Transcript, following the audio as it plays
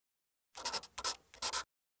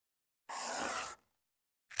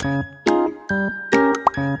Hello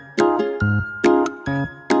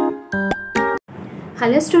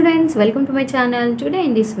students, welcome to my channel. Today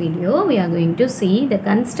in this video we are going to see the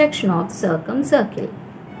construction of circumcircle.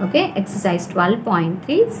 Okay, exercise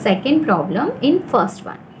 12.3, second problem in first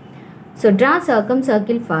one. So draw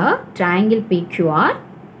circumcircle for triangle PQR.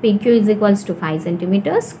 PQ is equals to 5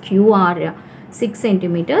 centimeters, QR 6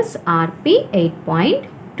 centimeters, RP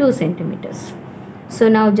 8.2 centimeters. So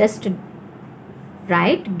now just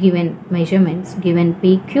write given measurements. Given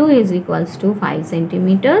PQ is equals to 5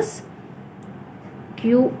 centimeters,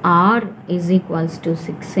 QR is equals to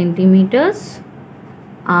 6 centimeters,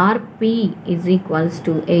 RP is equals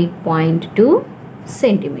to 8.2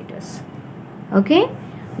 centimeters. Okay,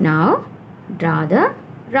 now draw the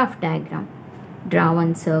rough diagram. Draw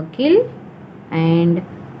one circle and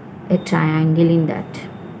a triangle in that.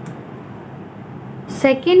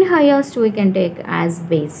 Second highest we can take as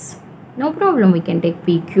base. No problem, we can take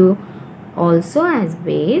PQ also as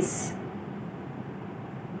base.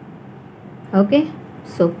 Okay,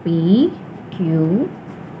 so PQR,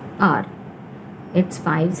 it's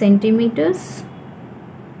 5 centimeters,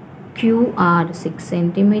 QR 6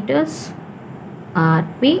 centimeters,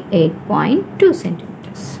 RP 8.2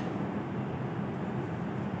 centimeters.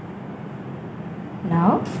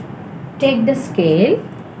 Now take the scale,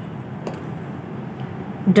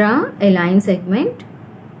 draw a line segment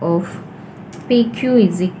of PQ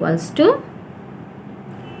is equals to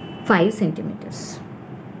 5 centimeters.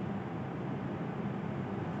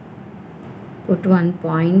 Put one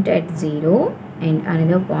point at 0 and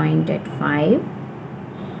another point at 5.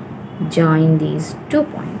 Join these 2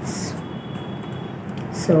 points.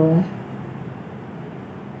 So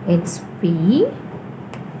it's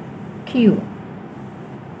PQ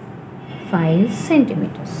 5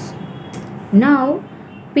 centimeters. Now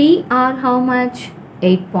PR how much?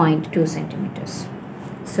 8.2 centimeters.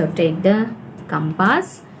 So take the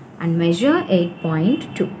compass and measure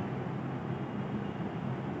 8.2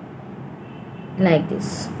 like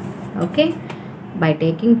this. Okay, by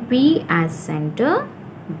taking P as center,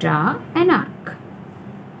 draw an arc.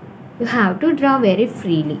 You have to draw very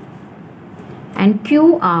freely. And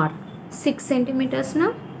QR 6 centimeters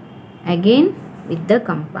now. Again with the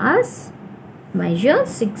compass measure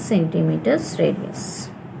 6 centimeters radius.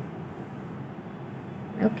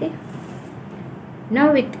 Okay,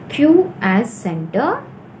 now with Q as center,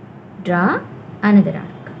 draw another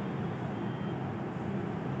arc.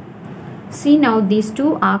 See, now these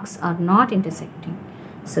two arcs are not intersecting,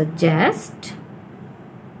 so just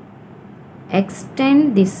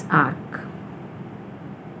extend this arc.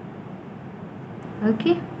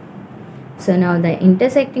 Okay, so now the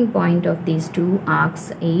intersecting point of these two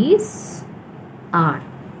arcs is R.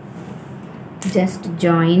 Just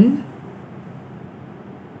join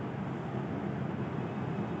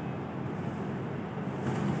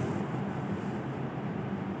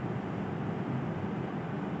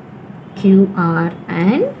QR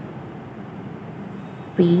and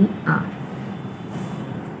PR.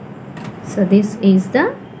 So this is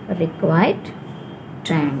the required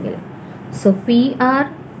triangle. So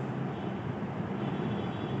PR,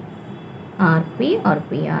 RP or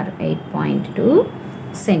PR 8.2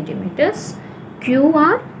 centimeters,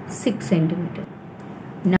 QR 6 centimeters.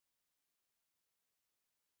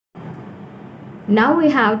 Now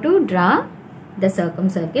we have to draw the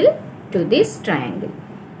circumcircle to this triangle.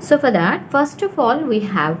 So for that, first of all we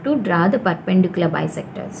have to draw the perpendicular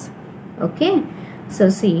bisectors. Okay, so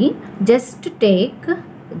see, just take the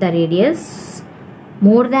radius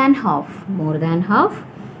more than half,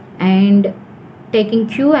 and taking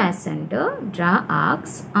Q as center, draw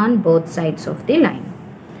arcs on both sides of the line.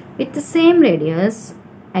 With the same radius,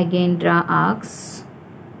 again draw arcs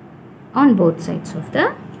on both sides of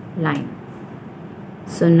the line.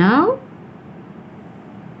 So now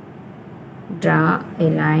draw a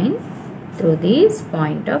line through this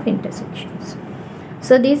point of intersections.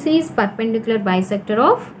 So this is perpendicular bisector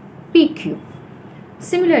of PQ.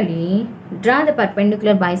 Similarly, draw the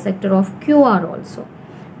perpendicular bisector of QR also.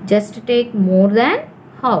 Just take more than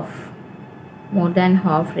half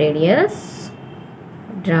radius,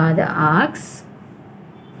 draw the arcs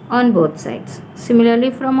on both sides.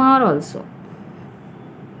 Similarly from R also.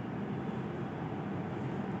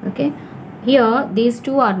 Okay, here these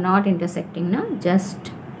two are not intersecting now.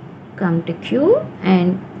 Just come to Q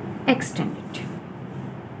and extend it.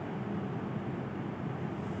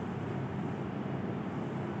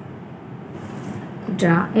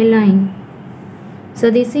 Draw a line. So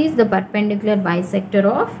this is the perpendicular bisector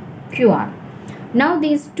of QR. Now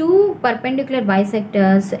these two perpendicular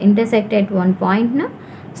bisectors intersect at one point now.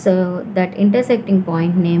 So that intersecting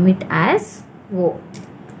point, name it as O.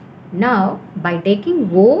 Now, by taking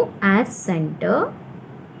O as center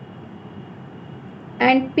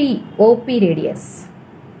and P, OP radius,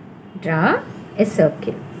 draw a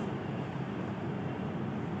circle.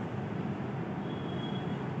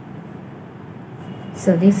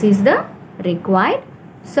 So, this is the required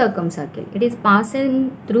circumcircle. It is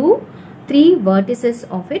passing through 3 vertices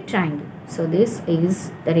of a triangle. So, this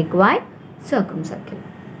is the required circumcircle.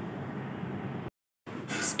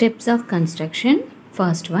 Steps of construction.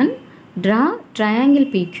 First one, draw triangle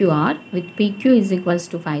PQR with PQ is equals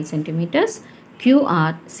to 5 centimeters,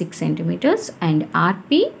 QR 6 centimeters and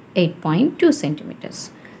RP 8.2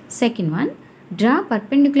 centimeters. Second one, draw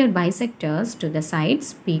perpendicular bisectors to the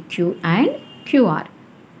sides PQ and QR.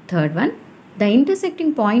 Third one, the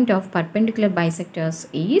intersecting point of perpendicular bisectors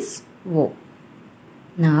is O.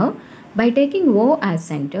 Now, by taking O as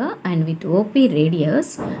center and with OP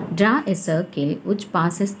radius, draw a circle which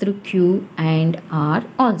passes through Q and R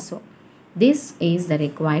also. This is the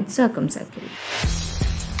required circumcircle.